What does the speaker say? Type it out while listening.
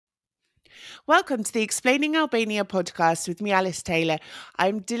Welcome to the Explaining Albania podcast with me, Alice Taylor.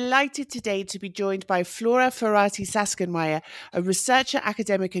 I'm delighted today to be joined by Flora Ferrati Saskenmeyer, a researcher,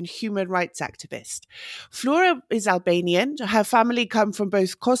 academic, and human rights activist. Flora is Albanian. Her family come from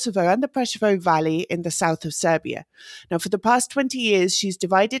both Kosovo and the Preševo Valley in the south of Serbia. Now, for the past 20 years, she's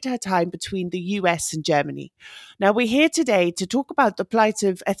divided her time between the US and Germany. Now, we're here today to talk about the plight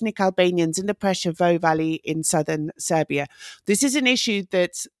of ethnic Albanians in the Preševo Valley in southern Serbia. This is an issue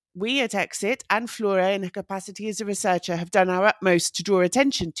that we at Exit and Flora, in her capacity as a researcher, have done our utmost to draw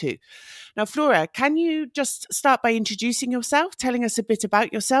attention to. Now, Flora, can you just start by introducing yourself, telling us a bit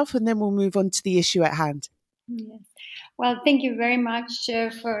about yourself, and then we'll move on to the issue at hand. Yes. Well, thank you very much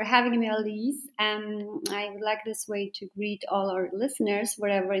for having me, Elise. I would like this way to greet all our listeners,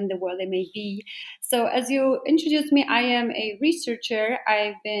 wherever in the world they may be. So as you introduced me, I am a researcher.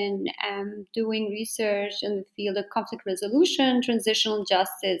 I've been doing research in the field of conflict resolution, transitional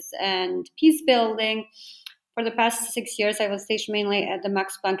justice, and peace building. For the past 6 years, I was stationed mainly at the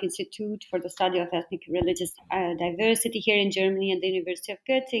Max Planck Institute for the Study of Ethnic and Religious Diversity here in Germany at the University of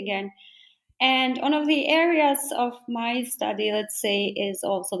Göttingen. And one of the areas of my study, let's say, is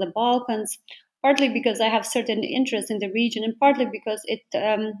also the Balkans, partly because I have certain interest in the region and partly because it,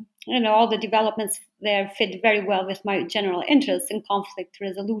 all the developments there fit very well with my general interest in conflict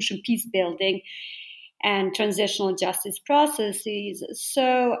resolution, peace building, and transitional justice processes.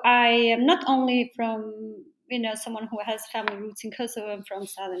 So I am not only from someone who has family roots in Kosovo and from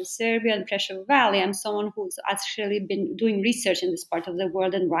southern Serbia and Preševo Valley. I'm someone who's actually been doing research in this part of the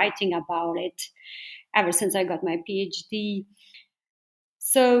world and writing about it ever since I got my PhD.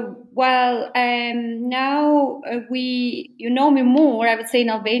 So while now you know me more, I would say in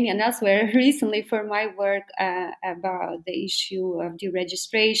Albania and elsewhere recently for my work about the issue of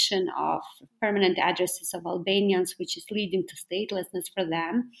deregistration of permanent addresses of Albanians, which is leading to statelessness for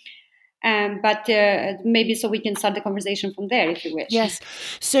them. But maybe so we can start the conversation from there, if you wish. Yes.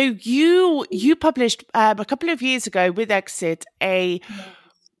 So you published a couple of years ago with Exit an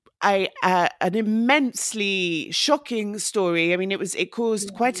immensely shocking story. I mean, it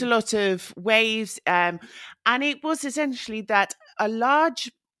caused quite a lot of waves, and it was essentially that a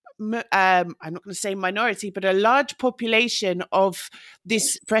large, I'm not going to say minority, but a large population of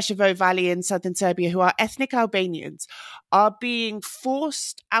this Preševo Valley in southern Serbia, who are ethnic Albanians, are being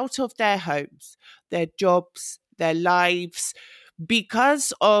forced out of their homes, their jobs, their lives,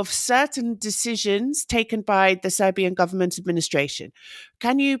 because of certain decisions taken by the Serbian government administration.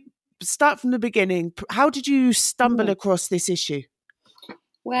 Can you start from the beginning? How did you stumble across this issue?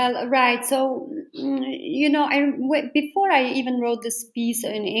 Well, right. So, before I even wrote this piece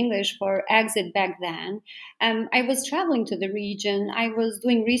in English for Exit back then, I was traveling to the region. I was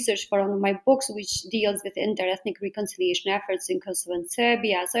doing research for one of my books, which deals with interethnic reconciliation efforts in Kosovo and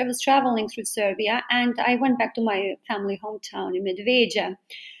Serbia. So I was traveling through Serbia and I went back to my family hometown in Medveđa.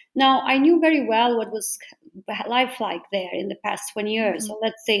 Now, I knew very well what was life like there in the past 20 years. So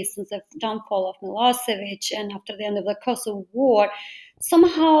let's say since the downfall of Milosevic and after the end of the Kosovo War,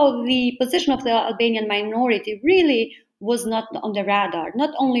 somehow the position of the Albanian minority really was not on the radar,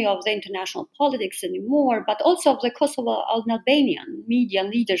 not only of the international politics anymore, but also of the Kosovo Albanian media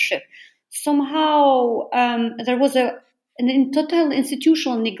leadership. Somehow there was an total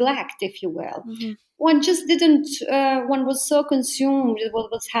institutional neglect, if you will. One just didn't, one was so consumed with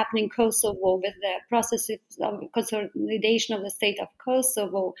what was happening in Kosovo with the processes of consolidation of the state of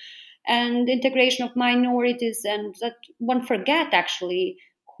Kosovo and integration of minorities, and that one forget actually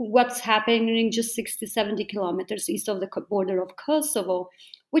what's happening just 60, 70 kilometers east of the border of Kosovo,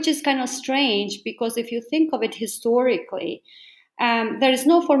 which is kind of strange because if you think of it historically, there is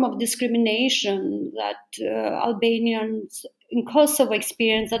no form of discrimination that Albanians in Kosovo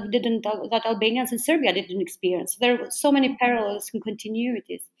experienced that Albanians in Serbia didn't experience. There were so many parallels and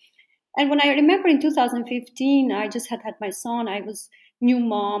continuities. And when I remember in 2015, I just had my son. I was new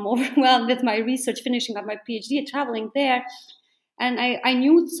mom, overwhelmed with my research, finishing up my PhD, traveling there. And I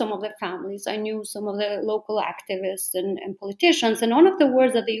knew some of the families. I knew some of the local activists and politicians. And one of the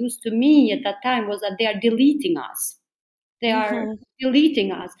words that they used to me at that time was that they are deleting us. They are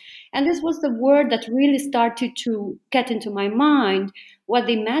deleting us. And this was the word that really started to get into my mind, what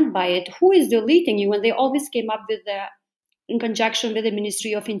they meant by it. Who is deleting you? And they always came up with in conjunction with the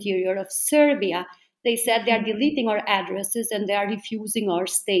Ministry of Interior of Serbia, they said they are deleting our addresses and they are refusing our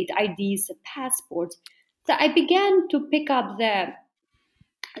state IDs and passports. So I began to pick up the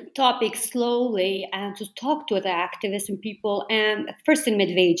topic slowly and to talk to the activists and people, and first in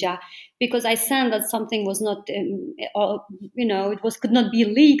Medveđa, because I sensed that something was not, could not be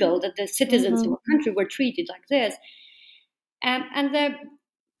legal, that the citizens of the country were treated like this. And the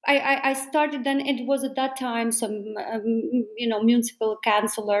I started then. It was at that time some municipal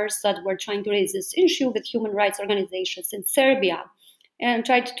councillors that were trying to raise this issue with human rights organizations in Serbia, and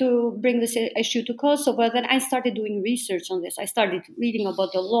tried to bring this issue to Kosovo. Then I started doing research on this. I started reading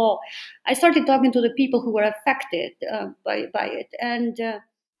about the law. I started talking to the people who were affected by it, and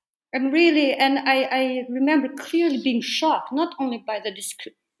I remember clearly being shocked, not only by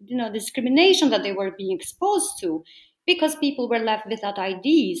the discrimination that they were being exposed to, because people were left without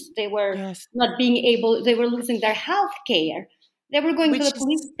IDs. They were Yes. not being able. They were losing their health care. They were going to Which the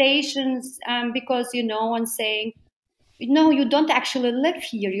police is stations because and saying, no, you don't actually live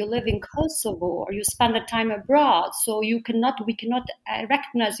here. You live in Kosovo, or you spend the time abroad, so we cannot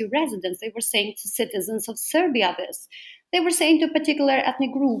recognize your residence. They were saying to citizens of Serbia this. They were saying to a particular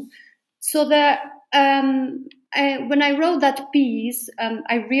ethnic group. So when I wrote that piece,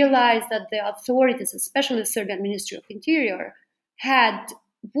 I realized that the authorities, especially the Serbian Ministry of Interior,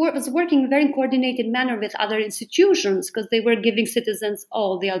 was working in a very coordinated manner with other institutions, because they were giving citizens,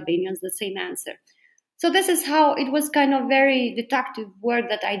 all the Albanians, the same answer. So this is how it was, kind of very detective work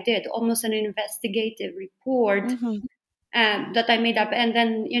that I did, almost an investigative report. Mhm. That I made up, and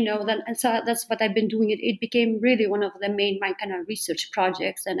then and so that's what I've been doing. It became really one of my kind of research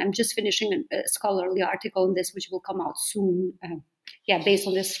projects, and I'm just finishing a scholarly article on this, which will come out soon. Based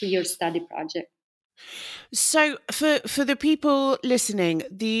on this 3-year study project. So for the people listening,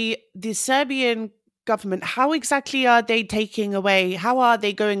 the Serbian government, how exactly are they taking away? How are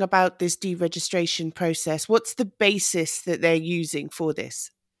they going about this deregistration process? What's the basis that they're using for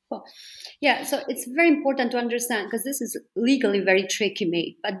this? Well, yeah, so it's very important to understand, because this is legally very tricky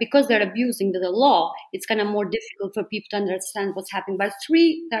made, but because they're abusing the law, it's kind of more difficult for people to understand what's happening. But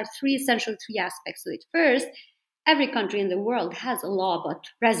there are three aspects to it. First, every country in the world has a law about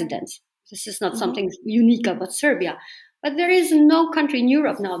residence. This is not something unique about Serbia. But there is no country in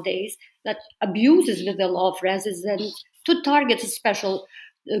Europe nowadays that abuses the law of residence to target a special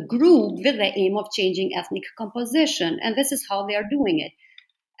group with the aim of changing ethnic composition. And this is how they are doing it.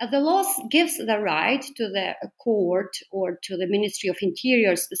 The law gives the right to the court, or to the Ministry of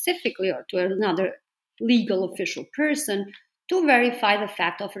Interior specifically, or to another legal official person, to verify the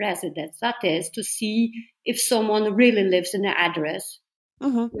fact of residence. That is, to see if someone really lives in the address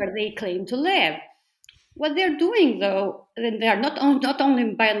where they claim to live. What they're doing, though, they are not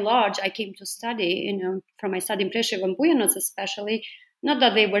only, by and large, I came to study, from my study in Preševo and Bujanovac especially, not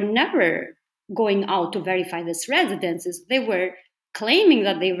that they were never going out to verify these residences. They were claiming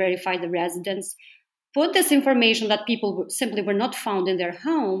that they verified the residence, put this information that people simply were not found in their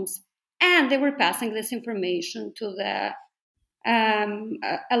homes, and they were passing this information to the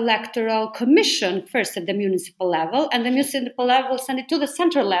electoral commission, first at the municipal level, and the municipal level sent it to the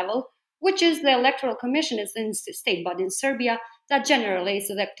central level, which is the electoral commission, is a state body in Serbia that generates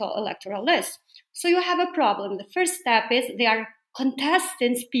the electoral list. So you have a problem. The first step is they are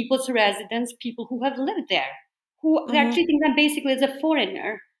contestants, people's residents, people who have lived there, who they're treating them basically as a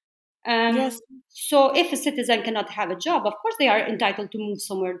foreigner. Yes. So if a citizen cannot have a job, of course they are entitled to move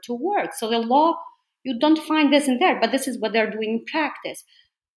somewhere to work. So the law, you don't find this in there, but this is what they're doing in practice.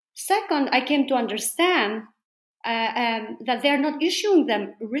 Second, I came to understand that they're not issuing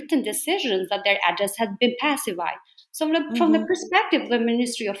them written decisions that their address had been pacified. So from the perspective of the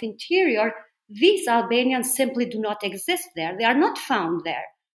Ministry of Interior, these Albanians simply do not exist there. They are not found there.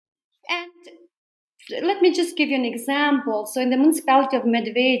 And let me just give you an example. So in the municipality of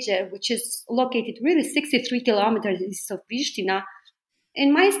Medveđa, which is located really 63 kilometers east of Pristina,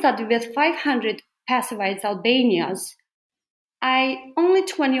 in my study with 500 pacified Albanians, only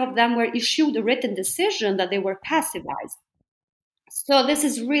 20 of them were issued a written decision that they were pacified. So this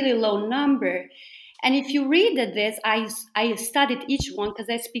is really low number. And if you read this, I studied each one because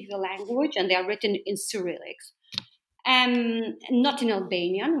I speak the language, and they are written in Cyrillics. Not in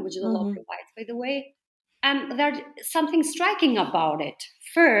Albanian, which the law provides, by the way. There's something striking about it.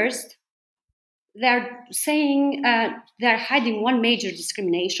 First, they're saying they're hiding one major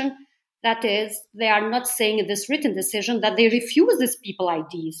discrimination. That is, they are not saying in this written decision that they refuse these people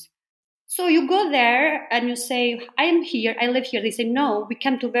IDs. So you go there and you say, I am here, I live here. They say, no, we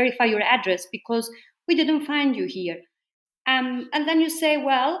came to verify your address because we didn't find you here. And then you say,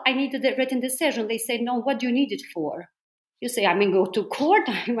 well, I needed a written decision. They say, no, what do you need it for? You say, I mean, go to court.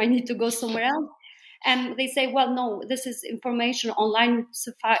 I need to go somewhere else. And they say, well, no, this is information online,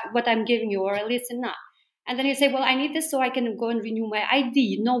 what I'm giving you, or at least enough. And then you say, well, I need this so I can go and renew my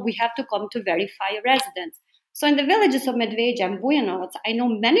ID. No, we have to come to verify a residence. So in the villages of Medveđa and Bujanovac, I know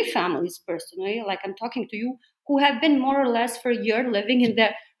many families personally, like I'm talking to you, who have been more or less for a year living in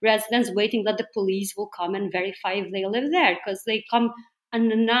their residence, waiting that the police will come and verify if they live there, because they come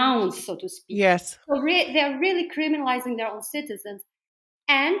unannounced, so to speak. Yes. So they're really criminalizing their own citizens.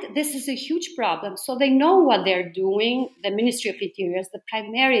 And this is a huge problem. So they know what they're doing. The Ministry of Interior is the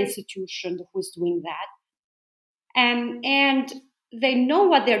primary institution who's doing that. And they know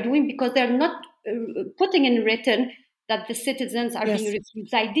what they're doing because they're not putting in written that the citizens are being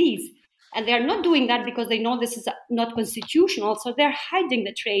refused IDs. And they're not doing that because they know this is not constitutional. So they're hiding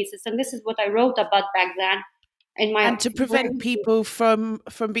the traces. And this is what I wrote about back then. And to prevent people from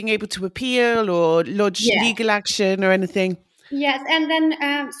being able to appeal or lodge legal action or anything. Yes, and then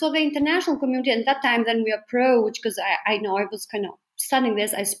so the international community at that time, then we approached, because I know I was kind of studying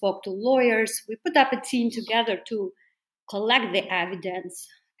this. I spoke to lawyers. We put up a team together to collect the evidence.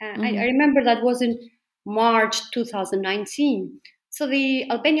 I remember that was in March 2019. So the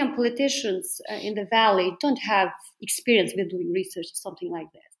Albanian politicians in the valley don't have experience with doing research or something like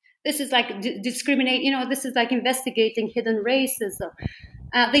this. This is like discriminate. This is like investigating hidden racism.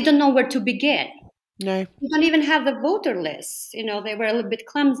 They don't know where to begin. No. You don't even have the voter lists. They were a little bit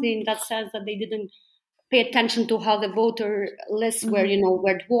clumsy in that sense that they didn't pay attention to how the voter lists were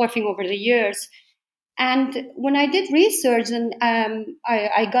dwarfing over the years. And when I did research, and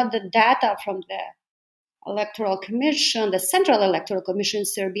I got the data from the Electoral Commission, the Central Electoral Commission in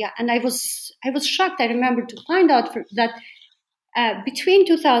Serbia, and I was shocked. I remember to find out that between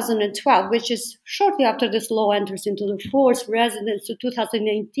 2012, which is shortly after this law enters into the force, residents to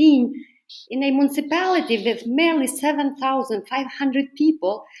 2019. In a municipality with merely 7,500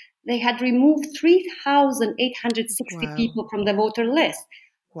 people, they had removed 3,860 people from the voter list.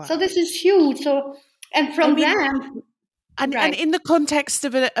 Wow. So this is huge. So, and from them, and in the context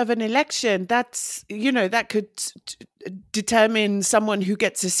of an election, that's that could determine someone who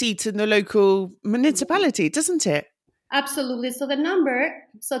gets a seat in the local municipality, doesn't it? Absolutely. So the number,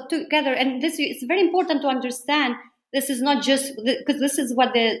 together, and this is very important to understand. This is not just because this is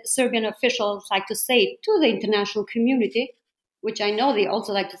what the Serbian officials like to say to the international community, which I know they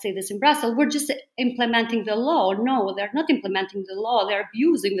also like to say this in Brussels. We're just implementing the law. No, they're not implementing the law. They're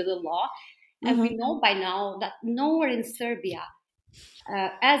abusing the law. And we know by now that nowhere in Serbia,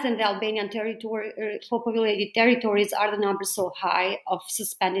 as in the Albanian populated territories, are the numbers so high of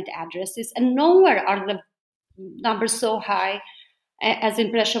suspended addresses. And nowhere are the numbers so high as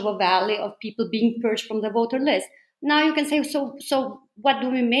in Preševo Valley of people being purged from the voter list. Now you can say, so what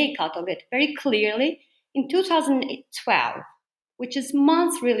do we make out of it? Very clearly, in 2012, which is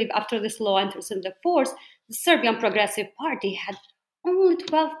months really after this law enters into force, the Serbian Progressive Party had only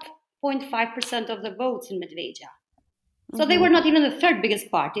 12.5% of the votes in Medveđa. So they were not even the third biggest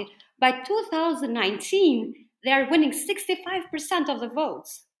party. By 2019, they are winning 65% of the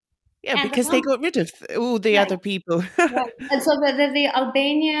votes. Yeah, because they got rid of all the other people. Right. And so the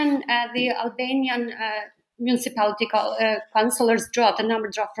Albanian municipality councillors the number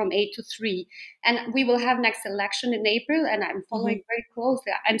dropped from 8 to 3, and we will have next election in April, and I'm following very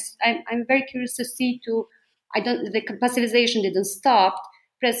closely. I'm very curious to see the passivization didn't stop.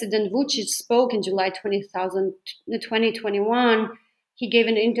 President Vučić spoke in July 2021. He gave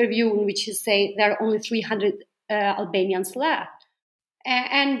an interview in which he said there are only 300 Albanians left.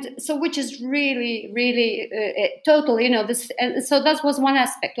 And so, which is really, really total, this. And so that was one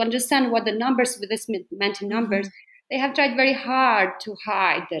aspect to understand what the numbers with this meant in numbers. They have tried very hard to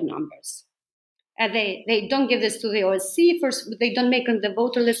hide the numbers. They don't give this to the OSCE first. They don't make the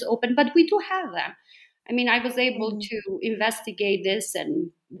voter list open, but we do have them. I mean, I was able to investigate this,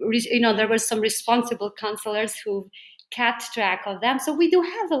 and there were some responsible councillors who kept track of them. So we do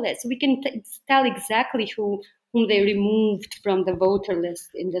have a list. We can tell exactly whom they removed from the voter list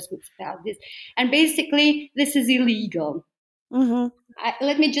in this municipalities. And basically, this is illegal.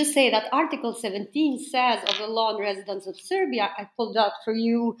 Let me just say that Article 17 says of the law on residents of Serbia, I pulled out for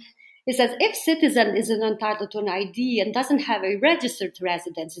you, it says, if citizen is entitled to an ID and doesn't have a registered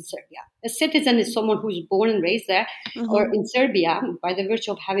residence in Serbia, a citizen is someone who's born and raised there or in Serbia by the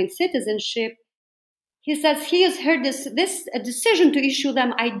virtue of having citizenship. He says he has heard this decision to issue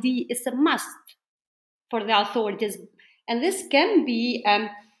them ID is a must for the authorities. And this can be,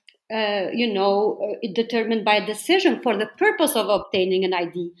 determined by a decision for the purpose of obtaining an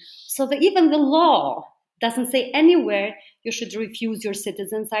ID. So even the law doesn't say anywhere you should refuse your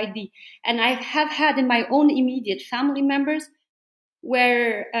citizen's ID. And I have had in my own immediate family members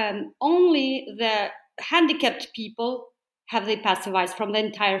where only the handicapped people have they passivized from the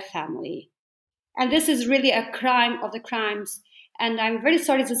entire family. And this is really a crime of the crimes. And I'm very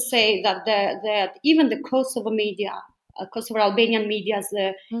sorry to say that even the Kosovo media, Kosovo Albanian media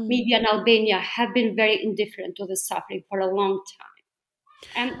in Albania have been very indifferent to the suffering for a long time.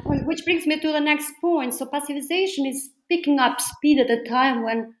 And which brings me to the next point. So passivization is picking up speed at a time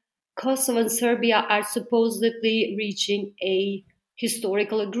when Kosovo and Serbia are supposedly reaching a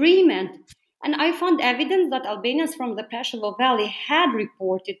historical agreement. And I found evidence that Albanians from the Preševo Valley had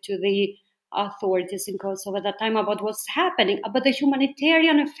reported to the authorities in Kosovo at that time about what's happening, about the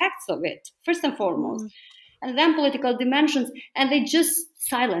humanitarian effects of it, first and foremost, and then political dimensions, and they just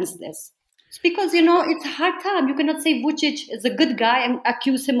silenced this. It's because, it's a hard time. You cannot say Vucic is a good guy and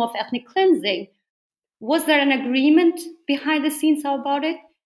accuse him of ethnic cleansing. Was there an agreement behind the scenes about it?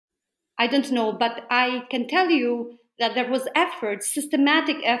 I don't know, but I can tell you that there was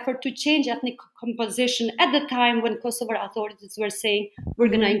systematic effort to change ethnic composition at the time when Kosovo authorities were saying we're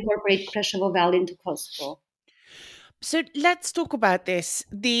going to incorporate Preševo Valley into Kosovo. So let's talk about this.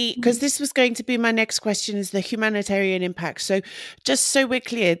 Because this was going to be my next question, is the humanitarian impact. So just so we're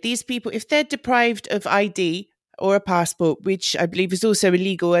clear, these people, if they're deprived of ID or a passport, which I believe is also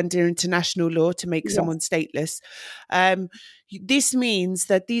illegal under international law to make someone stateless, this means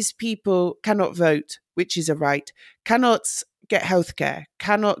that these people cannot vote, which is a right, cannot get healthcare,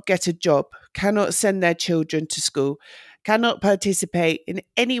 cannot get a job, cannot send their children to school, cannot participate in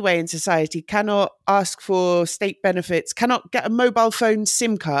any way in society, cannot ask for state benefits, cannot get a mobile phone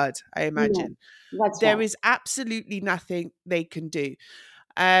SIM card, I imagine. There is absolutely nothing they can do.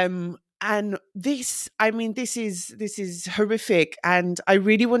 And this is horrific. And I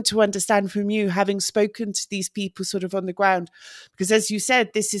really want to understand from you, having spoken to these people sort of on the ground, because as you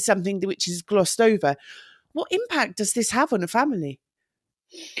said, this is something which is glossed over. What impact does this have on a family?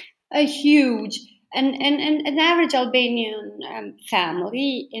 A huge. And an average Albanian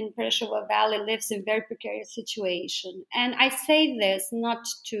family in Preševo Valley lives in a very precarious situation. And I say this not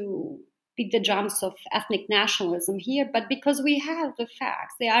to beat the drums of ethnic nationalism here, but because we have the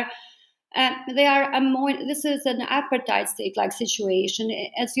facts. This is an apartheid state-like situation.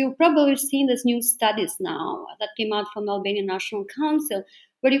 As you've probably seen, there's new studies now that came out from the Albanian National Council,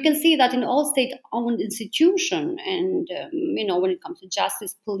 where you can see that in all state-owned institutions, and when it comes to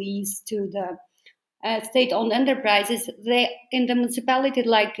justice, police, to the state-owned enterprises, they in the municipality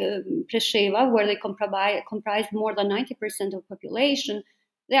like Preševa, where they comprise more than 90% of population,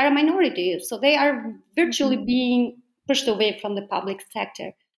 they are a minority. So they are virtually being pushed away from the public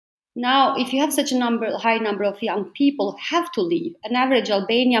sector. Now, if you have such a high number of young people have to leave, an average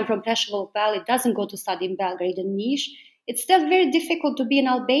Albanian from Preševo Valley doesn't go to study in Belgrade and Niš. It's still very difficult to be an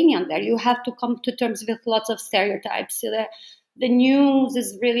Albanian there. You have to come to terms with lots of stereotypes. The news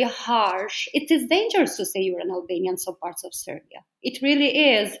is really harsh. It is dangerous to say you're an Albanian in some parts of Serbia. It really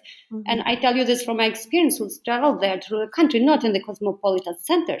is. And I tell you this from my experience, who's traveled there through the country, not in the cosmopolitan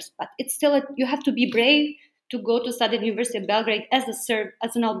centers, but it's still, you have to be brave to go to study at the University of Belgrade as a Serb,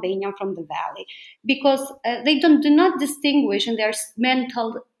 as an Albanian from the valley, because they do not distinguish in their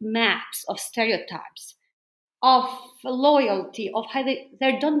mental maps of stereotypes, of loyalty, of how they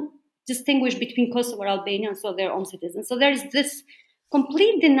don't distinguish between Kosovo or Albanians or their own citizens. So there is this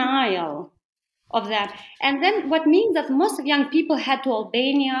complete denial of that. And then what means that most of young people head to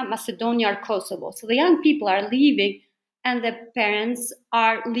Albania, Macedonia, or Kosovo. So the young people are leaving and the parents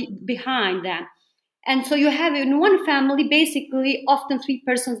are behind them. And so you have in one family, basically, often three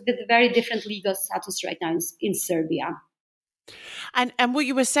persons with very different legal status right now in Serbia. And what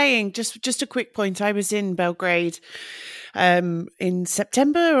you were saying, just a quick point, I was in Belgrade in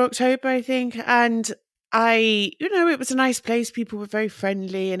September or October, I think, and it was a nice place. People were very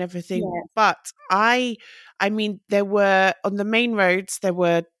friendly and everything. Yes. But I mean, there were, on the main roads, there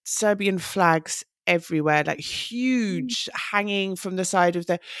were Serbian flags everywhere, like huge, hanging from the side of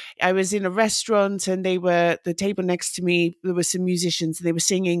I was in a restaurant and the table next to me, there were some musicians and they were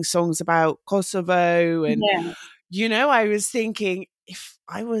singing songs about Kosovo. And, I was thinking, if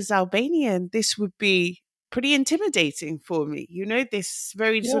I was Albanian, this would be pretty intimidating for me. This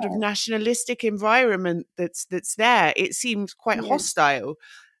very sort of nationalistic environment that's there. It seems quite hostile,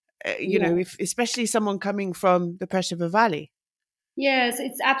 if especially someone coming from the Preševo Valley. Yes,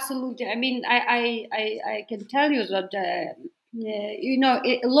 it's absolutely. I mean, I can tell you that,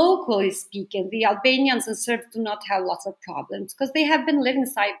 locally speaking, the Albanians and Serbs do not have lots of problems because they have been living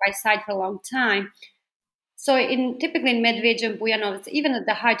side by side for a long time. So typically in Medveđa and Bujanovac, even at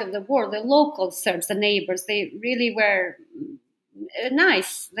the height of the war, the local Serbs, the neighbors, they really were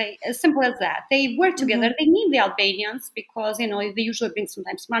nice. As simple as that. They work together. They need the Albanians because, they usually bring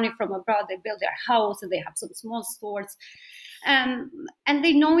sometimes money from abroad. They build their house and they have some small stores. And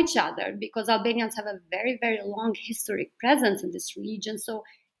they know each other because Albanians have a very, very long historic presence in this region. So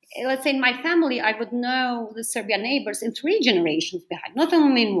let's say in my family, I would know the Serbian neighbors in 3 generations behind, not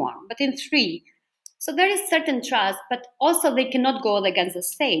only in 1, but in 3. So there is certain trust, but also they cannot go against the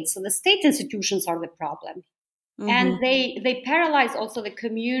state. So the state institutions are the problem. And they paralyze also the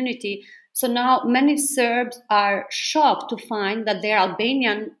community. So now many Serbs are shocked to find that their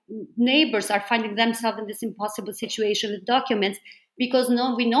Albanian neighbors are finding themselves in this impossible situation with documents, because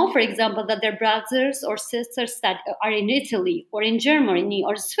we know, for example, that their brothers or sisters that are in Italy or in Germany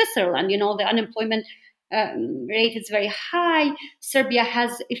or Switzerland, the unemployment rate is very high. Serbia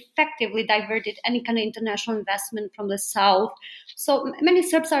has effectively diverted any kind of international investment from the south. So many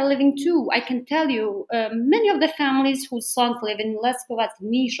Serbs are living too. I can tell you, many of the families whose sons live in Leskovac,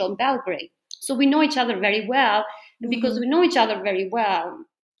 Niš, and Belgrade. So we know each other very well. And because we know each other very well,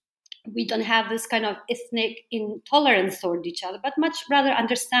 we don't have this kind of ethnic intolerance toward each other, but much rather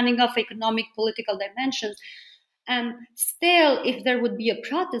understanding of economic, political dimensions. And still, if there would be a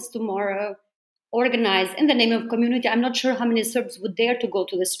protest tomorrow organized in the name of community, I'm not sure how many Serbs would dare to go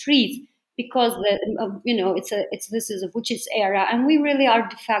to the streets, because this is a Vučić era, and we really are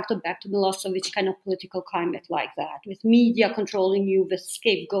de facto back to Milosevic kind of political climate like that, with media controlling you, with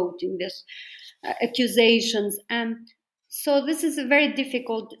scapegoating, with accusations. And so this is a very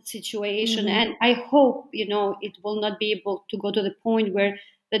difficult situation, and I hope it will not be able to go to the point where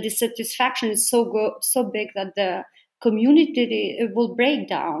the dissatisfaction is so big that the community will break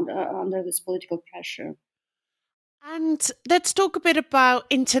down under this political pressure. And let's talk a bit about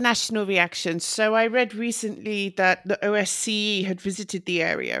international reactions. So I read recently that the OSCE had visited the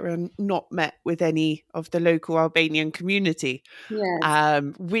area and not met with any of the local Albanian community,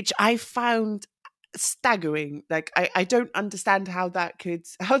 which I found staggering. Like, I don't understand who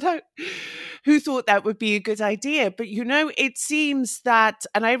thought that would be a good idea. But, it seems that,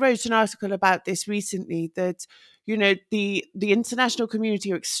 and I wrote an article about this recently, that the international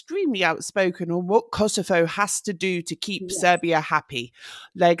community are extremely outspoken on what Kosovo has to do to keep Serbia happy,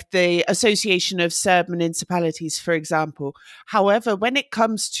 like the Association of Serb Municipalities, for example. However, when it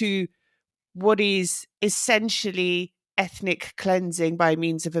comes to what is essentially ethnic cleansing by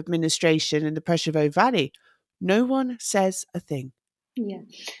means of administration in the Preševo Valley, no one says a thing. Yeah.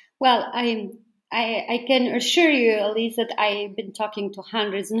 Well, I can assure you, Elise, that I've been talking to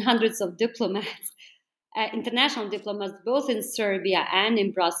hundreds and hundreds of diplomats, international diplomats, both in Serbia and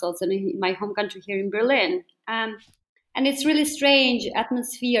in Brussels and in my home country here in Berlin. And it's really strange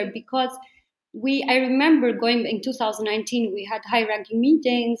atmosphere, because I remember going in 2019, we had high-ranking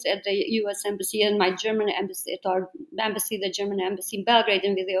meetings at the U.S. Embassy and my German embassy, at our embassy, the German embassy in Belgrade,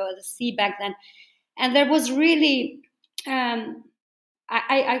 and with the OSCE back then. And there was really,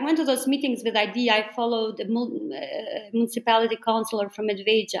 I went to those meetings with ID. I followed the municipality councillor from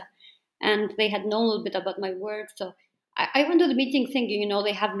Medveđa, and they had known a little bit about my work. So I went to the meeting thinking,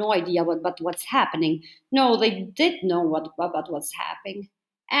 they have no idea about what's happening. No, they did know about what's happening.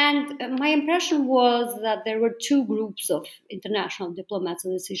 And my impression was that there were two groups of international diplomats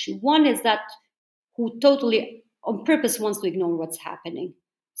on this issue. One is that who totally on purpose wants to ignore what's happening.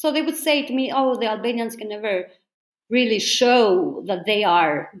 So they would say to me, the Albanians can never really show that they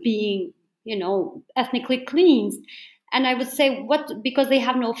are being, ethnically cleansed. And I would say, what? Because they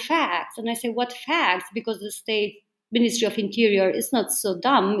have no facts. And I say, what facts? Because the state Ministry of Interior is not so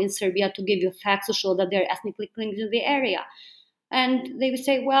dumb in Serbia to give you facts to show that they're ethnically cleansed in the area. And they would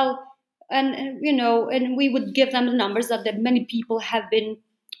say, well, and we would give them the numbers that many people have been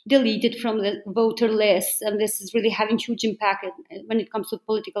deleted from the voter list, and this is really having huge impact when it comes to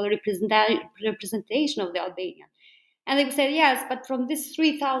political representation of the Albanian. And they would say, yes, but from this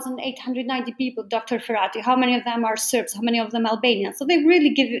 3,890 people, Dr. Ferrati, how many of them are Serbs? How many of them Albanians? So they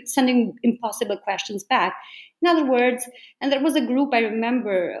really sending impossible questions back. In other words, and there was a group, I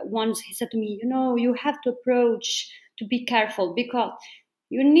remember once he said to me, you have to be careful, because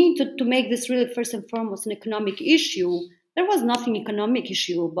you need to make this really first and foremost an economic issue. There was nothing economic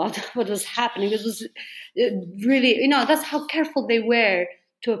issue about what was happening. It was really, that's how careful they were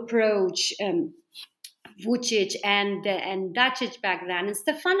to approach Vučić and Dačić back then, and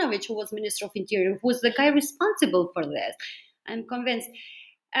Stefanović, who was Minister of Interior, who was the guy responsible for this. I'm convinced.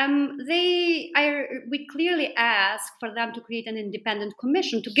 We clearly asked for them to create an independent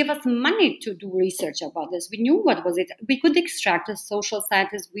commission to give us money to do research about this. We knew what was it. We could extract, as social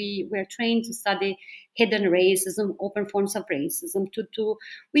scientists, we were trained to study hidden racism, open forms of racism.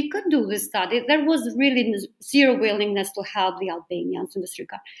 We could do this study. There was really zero willingness to help the Albanians in this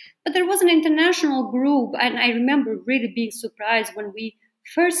regard. But there was an international group, and I remember really being surprised when we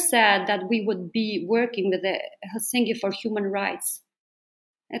first said that we would be working with the Helsinki for Human Rights,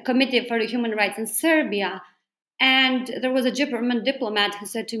 a committee for the human rights in Serbia. And there was a German diplomat who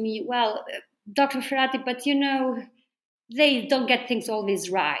said to me, well, Dr. Ferrati, but they don't get things always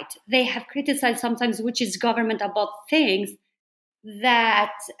right. They have criticized sometimes which is government about things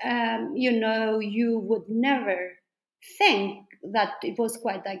that, you would never think that it was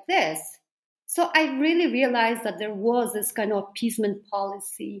quite like this. So I really realized that there was this kind of appeasement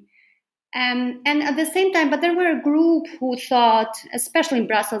policy. And at the same time, but there were a group who thought, especially in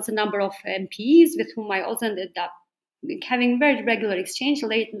Brussels, a number of MPs with whom I also ended up having very regular exchange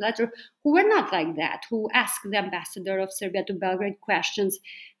later, who were not like that, who asked the ambassador of Serbia to Belgrade questions,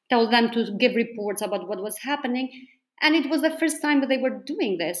 told them to give reports about what was happening. And it was the first time that they were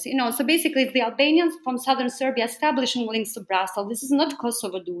doing this. So basically, it's the Albanians from southern Serbia establishing links to Brussels. This is not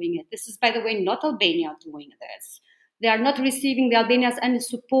Kosovo doing it. This is, by the way, not Albania doing this. They are not receiving the Albanians any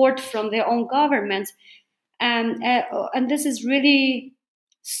support from their own governments. And this is really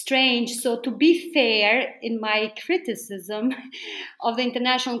strange. So to be fair in my criticism of the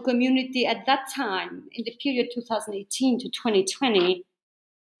international community at that time, in the period 2018 to 2020,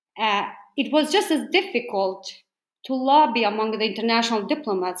 it was just as difficult to lobby among the international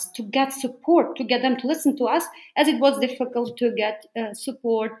diplomats to get support, to get them to listen to us, as it was difficult to get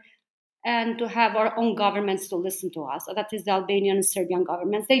support and to have our own governments to listen to us. That is the Albanian and Serbian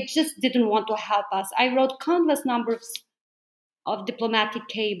governments. They just didn't want to help us. I wrote countless numbers of diplomatic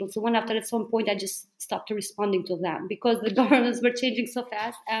cables. So at some point, I just stopped responding to them because the governments were changing so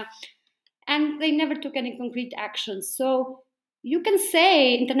fast, and they never took any concrete action. So you can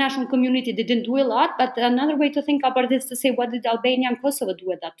say international community didn't do a lot, but another way to think about it is to say, what did Albania and Kosovo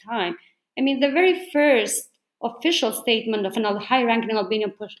do at that time? I mean, the very first official statement of a high-ranking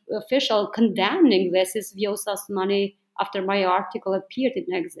Albanian official condemning this is Vjosa Osmani after my article appeared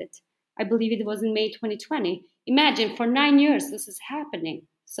in Exit. I believe it was in May 2020. Imagine, for 9 years this is happening.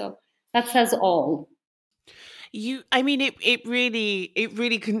 So that says all. It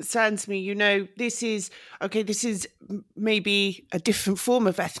really concerns me. This is maybe a different form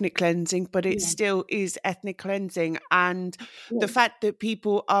of ethnic cleansing, but it still is ethnic cleansing. And the fact that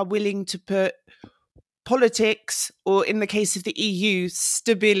people are willing to put politics, or in the case of the EU,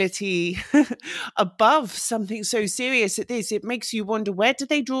 stability above something so serious as this, it makes you wonder, where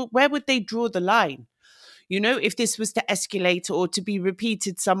would they draw the line? If this was to escalate or to be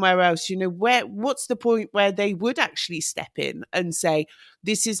repeated somewhere else, what's the point where they would actually step in and say,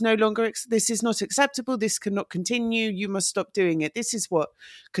 this is not acceptable, this cannot continue, you must stop doing it. This is what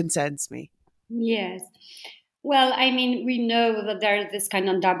concerns me. Yes. Well, we know that there is this kind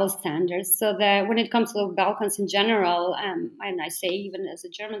of double standards. So that when it comes to the Balkans in general, and I say even as a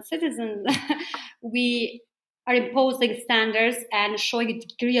German citizen, we are imposing standards and showing a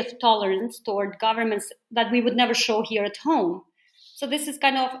degree of tolerance toward governments that we would never show here at home. So this is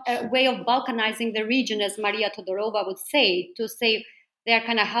kind of a way of Balkanizing the region, as Maria Todorova would say, to say they are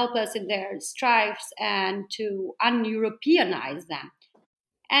kind of helpless in their strifes and to un-Europeanize them.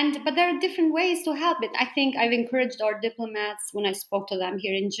 But there are different ways to help it. I think I've encouraged our diplomats when I spoke to them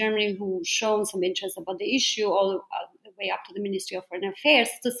here in Germany, who shown some interest about the issue, all the way up to the Ministry of Foreign Affairs,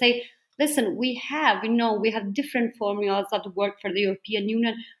 to say, listen, we have different formulas that work for the European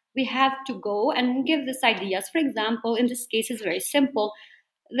Union. We have to go and give these ideas. For example, in this case, it's very simple.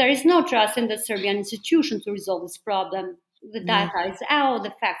 There is no trust in the Serbian institutions to resolve this problem. The data is out, the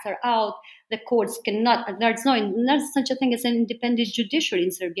facts are out, the courts cannot, there's not such a thing as an independent judiciary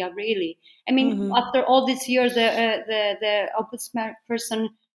in Serbia, really. After all these years, the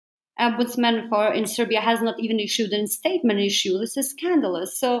ombudsman in Serbia has not even issued a statement issue. This is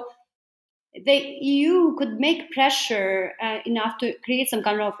scandalous. So the EU could make pressure enough to create some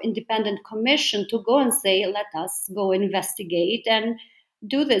kind of independent commission to go and say, let us go investigate and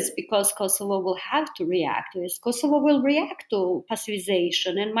do this, because Kosovo will have to react to this. Kosovo will react to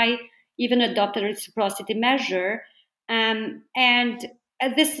passivization and might even adopt a reciprocity measure. That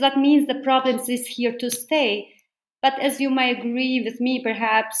means the problem is here to stay. But as you might agree with me,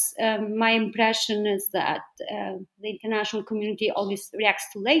 perhaps, my impression is that the international community always reacts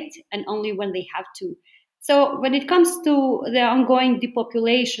too late and only when they have to. So when it comes to the ongoing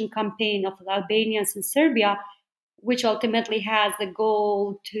depopulation campaign of the Albanians in Serbia, which ultimately has the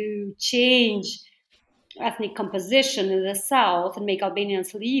goal to change ethnic composition in the south and make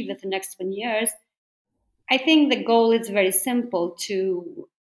Albanians leave in the next 20 years, I think the goal is very simple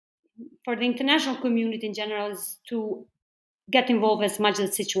for the international community in general, is to get involved as much as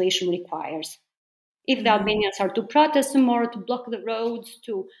the situation requires. If the Albanians are to protest more, to block the roads,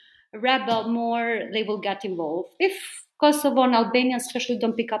 to rebel more, they will get involved. If Kosovo and Albania especially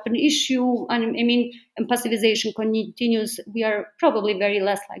don't pick up an issue, and passivization continues, we are probably very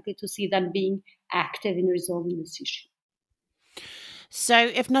less likely to see them being active in resolving this issue. So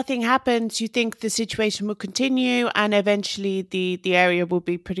if nothing happens, you think the situation will continue and eventually the area will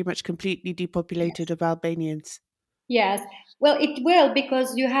be pretty much completely depopulated Yes. of Albanians? Yes. Well, it will,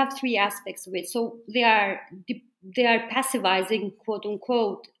 because you have three aspects of it. So they are passivizing, quote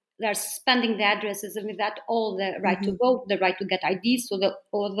unquote. They're suspending the addresses, and with that, all the right to Hmm. vote, the right to get IDs, so the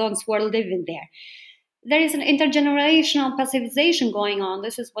all those who are living there. There is an intergenerational passivization going on.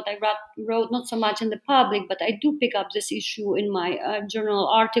 This is what I wrote not so much in the public, but I do pick up this issue in my journal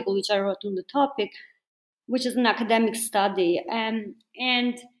article, which I wrote on the topic, which is an academic study.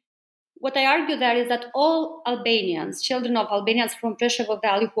 And what I argue there is that all Albanians, children of Albanians from Preševo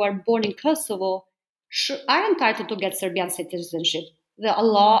Valley who are born in Kosovo, are entitled to get Serbian citizenship. The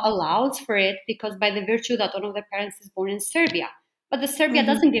law allows for it because by the virtue that one of the parents is born in Serbia. But the Serbia Hmm.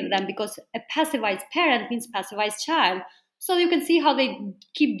 doesn't give them, because a passivized parent means passivized child. So you can see how they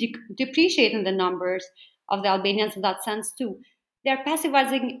keep depreciating the numbers of the Albanians in that sense too. They're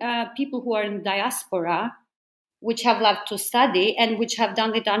passivizing people who are in diaspora, which have left to study and which have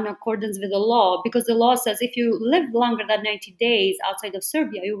done it in accordance with the law, because the law says if you live longer than 90 days outside of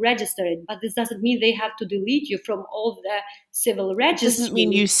Serbia, you register it. But this doesn't mean they have to delete you from all the civil It doesn't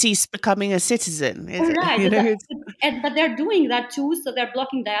mean you registry. cease becoming a citizen, is All it? right, You know, but they're doing that too, so they're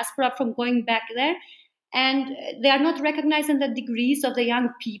blocking diaspora from going back there. And they are not recognizing the degrees of the young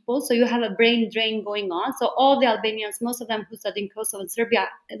people, so you have a brain drain going on. So all the Albanians, most of them who study in Kosovo and Serbia,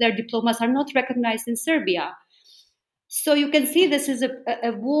 their diplomas are not recognized in Serbia. So you can see this is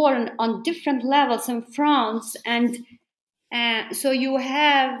a war on different levels in France. And so you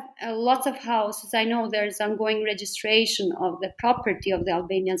have lots of houses. I know there's ongoing registration of the property of the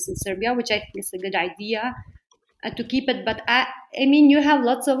Albanians in Serbia, which I think is a good idea to keep it. But I mean, you have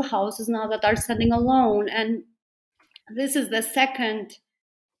lots of houses now that are standing alone. And this is the second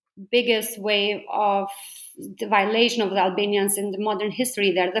biggest wave of the violation of the Albanians in the modern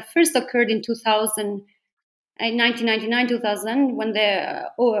history there. The first occurred in 2000. In 1999-2000, when the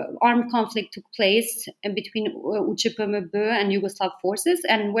armed conflict took place between UCPMB and Yugoslav forces,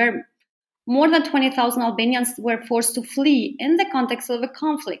 and where more than 20,000 Albanians were forced to flee in the context of a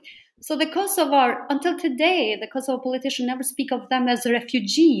conflict. So the Kosovo, until today, the Kosovo politicians never speak of them as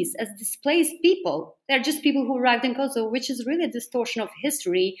refugees, as displaced people. They're just people who arrived in Kosovo, which is really a distortion of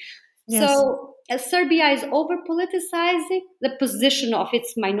history. yes. So Serbia is over politicizing the position of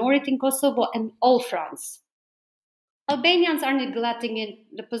its minority in Kosovo and all fronts. Albanians are neglecting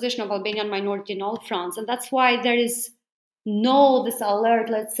the position of Albanian minority in all fronts, and that's why there is this alert.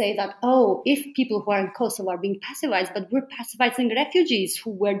 Let's say that if people who are in Kosovo are being passivized, but we're passivizing refugees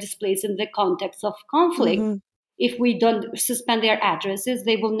who were displaced in the context of conflict. Hmm. If we don't suspend their addresses,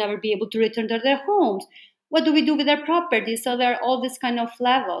 they will never be able to return to their homes. What do we do with their property? So there are all these kind of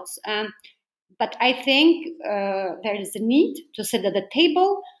levels. But I think there is a need to sit at the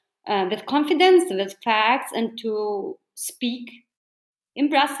table with confidence, with facts, and to speak in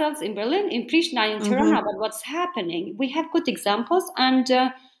Brussels, in Berlin, in Pristina, in Tirana about what's happening. We have good examples, and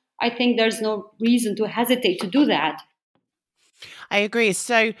I think there's no reason to hesitate to do that. I agree.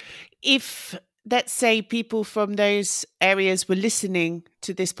 So if, let's say, people from those areas were listening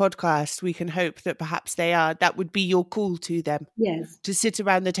to this podcast, we can hope that perhaps they are. That would be your call to them. Yes. To sit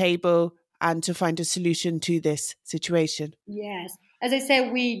around the table and to find a solution to this situation. Yes. As I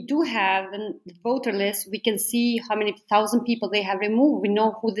said, we do have the voter list. We can see how many thousand people they have removed. We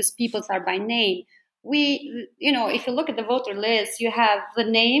know who these people are by name. If you look at the voter list, you have the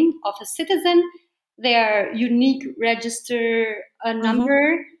name of a citizen, their unique register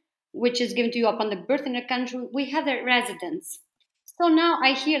number, which is given to you upon the birth in the country. We have their residence. So now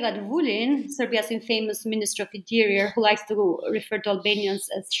I hear that Vulin, Serbia's infamous Minister of Interior, who likes to refer to Albanians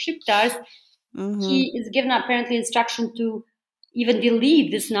as Shqiptars, he is given apparently instruction to even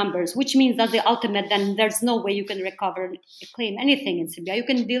delete these numbers, which means that the ultimate, then there's no way you can recover and claim anything in Serbia. You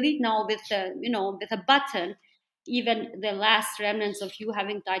can delete now with a button, even the last remnants of you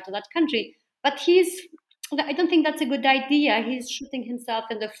having tied to that country. But I don't think that's a good idea. He's shooting himself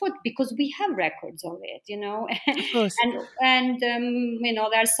in the foot because we have records of it, Of course. and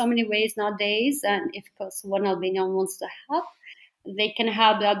there are so many ways nowadays. And if one Albanian wants to help, they can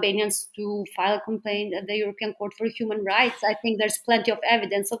help the Albanians to file a complaint at the European Court for Human Rights. I think there's plenty of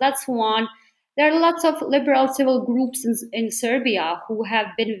evidence. So that's one. There are lots of liberal civil groups in Serbia who have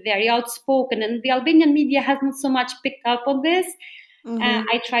been very outspoken, and the Albanian media has not so much picked up on this.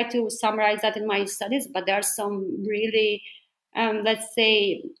 I try to summarize that in my studies, but there are some really, let's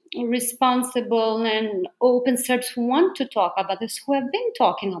say, responsible and open Serbs who want to talk about this, who have been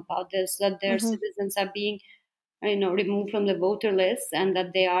talking about this, that their citizens are being removed from the voter list, and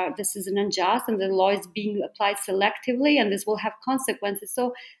that this is an unjust and the law is being applied selectively and this will have consequences.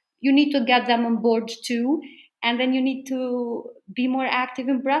 So you need to get them on board too, and then you need to be more active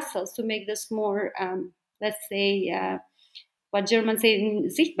in Brussels to make this more, let's say, what Germans say,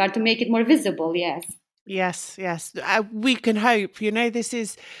 sichtbar, to make it more visible. Yes. Yes, yes. We can hope. This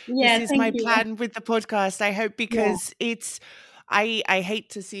is my Thank you. plan with the podcast. I hope, because I hate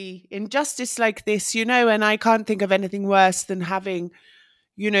to see injustice like this, and I can't think of anything worse than having,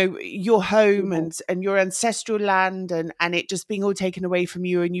 your home and your ancestral land and it just being all taken away from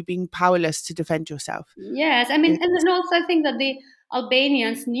you and you being powerless to defend yourself. Yes, I mean, and also I think that the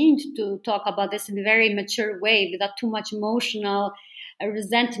Albanians need to talk about this in a very mature way without too much emotional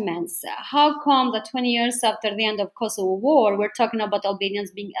resentments. How come that 20 years after the end of Kosovo War, we're talking about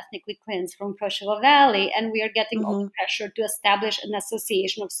Albanians being ethnically cleansed from Preševo Valley, and we are getting all the pressure to establish an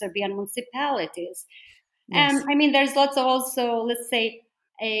association of Serbian municipalities? Yes. I mean, there's lots of also, let's say,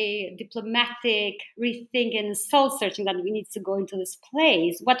 a diplomatic rethinking and soul searching that we need to go into this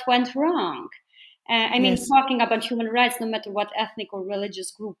place. What went wrong? I mean, talking about human rights, no matter what ethnic or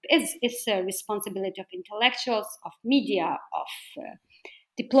religious group is a responsibility of intellectuals, of media, of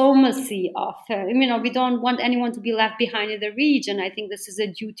diplomacy, of, we don't want anyone to be left behind in the region. I think this is a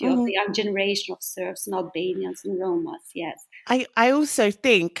duty of the young generation of Serbs and Albanians and Romas, yes. I also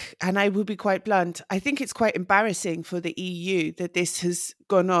think, and I will be quite blunt, I think it's quite embarrassing for the EU that this has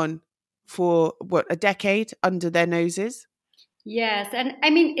gone on for, a decade under their noses. Yes, and I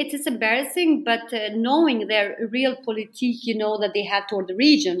mean, it is embarrassing, but knowing their real politique, that they have toward the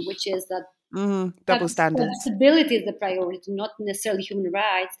region, which is that double standards. Stability is the priority, not necessarily human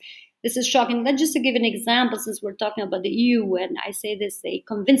rights. This is shocking. Then just to give an example, since we're talking about the EU, and I say this, a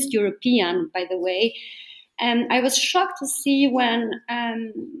convinced European, by the way, I was shocked to see when,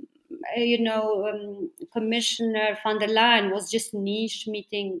 Commissioner von der Leyen was just niche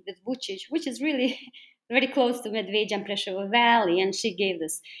meeting with Vučić, which is really very close to Medveđa and Preševo Valley, and she gave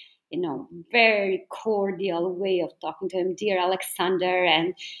this, very cordial way of talking to him, dear Alexander,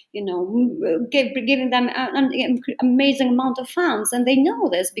 and giving them an amazing amount of funds, and they know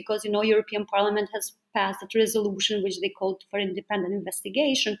this because European Parliament has passed a resolution which they called for independent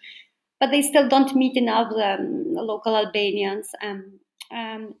investigation, but they still don't meet enough the local Albanians and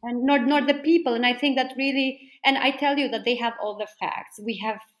nor the people, and I think that really, and I tell you that they have all the facts.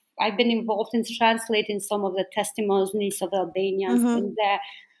 I've been involved in translating some of the testimonies of the Albanians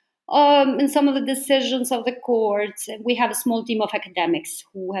and some of the decisions of the courts. We have a small team of academics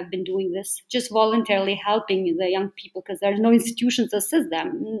who have been doing this, just voluntarily helping the young people because there are no institutions to assist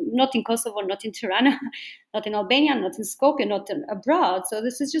them, not in Kosovo, not in Tirana, not in Albania, not in Skopje, not abroad. So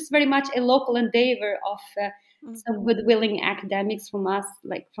this is just very much a local endeavor of some good-willing academics from us,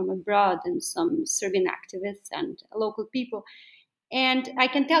 like from abroad, and some Serbian activists and local people. And I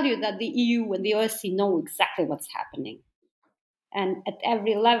can tell you that the EU and the OSCE know exactly what's happening, and at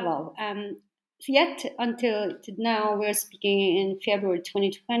every level. Yet until now, we're speaking in February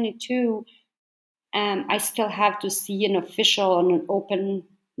 2022, I still have to see an official and an open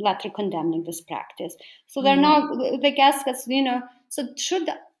letter condemning this practice. So they're not, they ask us, so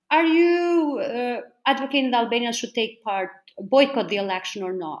are you advocating that Albania should take part, boycott the election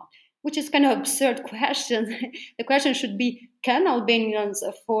or not? Which is kind of absurd question. The question should be, can Albanians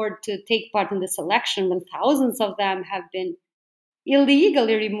afford to take part in this election when thousands of them have been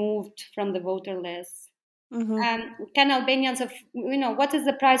illegally removed from the voter list? Can Albanians, what is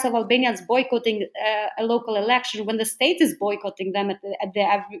the price of Albanians boycotting a local election when the state is boycotting them at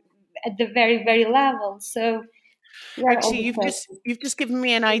the very, very level? So actually, you've just given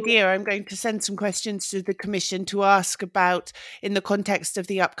me an idea. I'm going to send some questions to the Commission to ask about, in the context of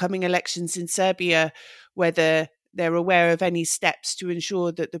the upcoming elections in Serbia, whether they're aware of any steps to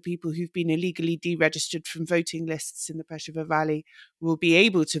ensure that the people who've been illegally deregistered from voting lists in the Preševo Valley will be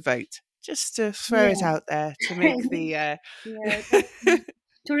able to vote. Just to throw it out there to make the...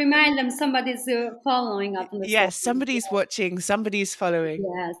 to remind them somebody's following up on this. Yes, somebody's watching, somebody's following.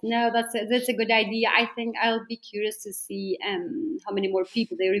 Yes, no, that's a good idea. I think I'll be curious to see how many more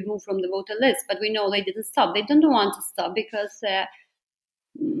people they remove from the voter list. But we know they didn't stop. They don't want to stop because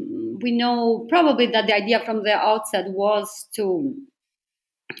we know probably that the idea from the outset was to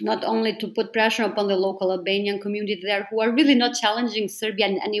not only to put pressure upon the local Albanian community there, who are really not challenging Serbia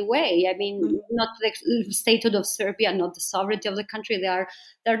in any way. I mean, not the statehood of Serbia, not the sovereignty of the country. There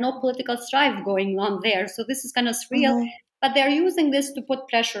are no political strife going on there. So this is kind of surreal. But they're using this to put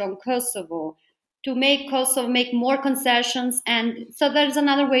pressure on Kosovo, to make Kosovo make more concessions. And so there's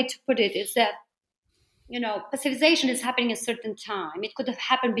another way to put it, is that, pacifization is happening at a certain time. It could have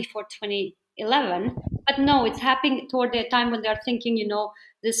happened before 2011. But no, it's happening toward the time when they're thinking,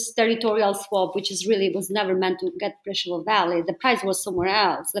 this territorial swap, which is really was never meant to get Preševo Valley. The prize was somewhere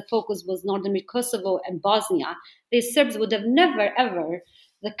else. The focus was northern Kosovo and Bosnia. The Serbs would have never, ever,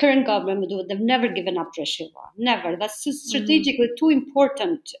 the current government would have never given up Preševo. Never. That's strategically too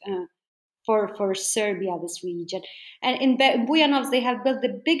important for Serbia, this region. And in Bujanovs, they have built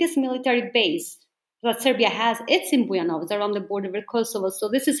the biggest military base that Serbia has. It's in Bujanovs, around the border with Kosovo. So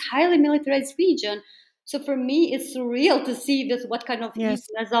this is highly militarized region. So for me, it's surreal to see this. What kind of Yes.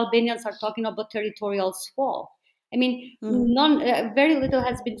 as Albanians are talking about territorial swap. I mean, very little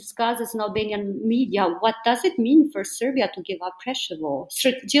has been discussed in Albanian media. What does it mean for Serbia to give up Preševo?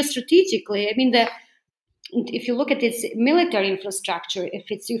 Geostrategically, I mean, if you look at its military infrastructure, if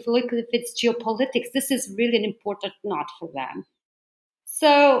you look at its geopolitics, this is really an important knot for them.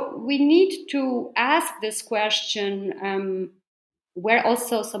 So we need to ask this question. Where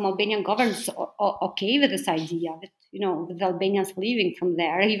also some Albanian governments are okay with this idea, with Albanians leaving from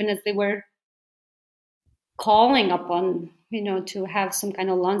there, even as they were calling upon, to have some kind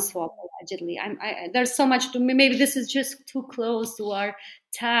of land swap, allegedly. There's so much to me. Maybe this is just too close to our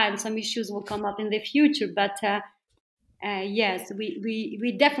time. Some issues will come up in the future, but yes,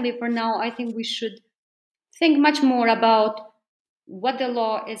 we definitely, for now, I think we should think much more about what the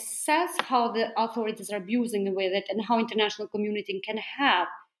law says, how the authorities are abusing with it, and how international community can help.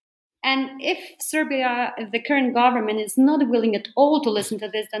 And if Serbia, if the current government is not willing at all to listen to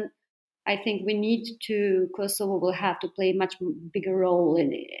this, then I think Kosovo will have to play a much bigger role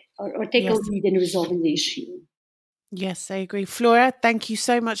in it, or take a lead in resolving the issue. Yes, I agree. Flora, thank you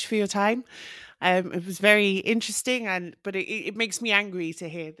so much for your time. It was very interesting, but it makes me angry to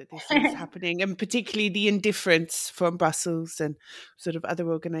hear that this is happening, and particularly the indifference from Brussels and sort of other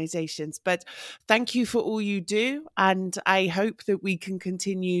organisations. But thank you for all you do, and I hope that we can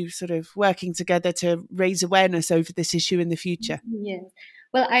continue sort of working together to raise awareness over this issue in the future. Yes.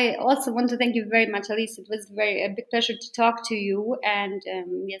 Well, I also want to thank you very much, Alice. It was a big pleasure to talk to you. And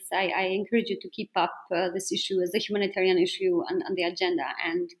yes, I encourage you to keep up this issue as a humanitarian issue on the agenda,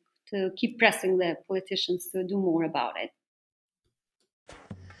 and to keep pressing the politicians to do more about it.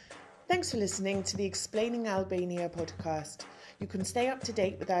 Thanks for listening to the Explaining Albania podcast. You can stay up to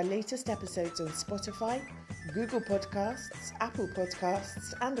date with our latest episodes on Spotify, Google Podcasts, Apple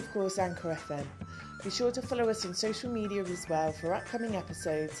Podcasts, and of course Anchor FM. Be sure to follow us on social media as well for upcoming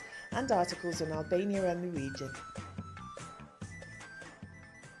episodes and articles on Albania and the region.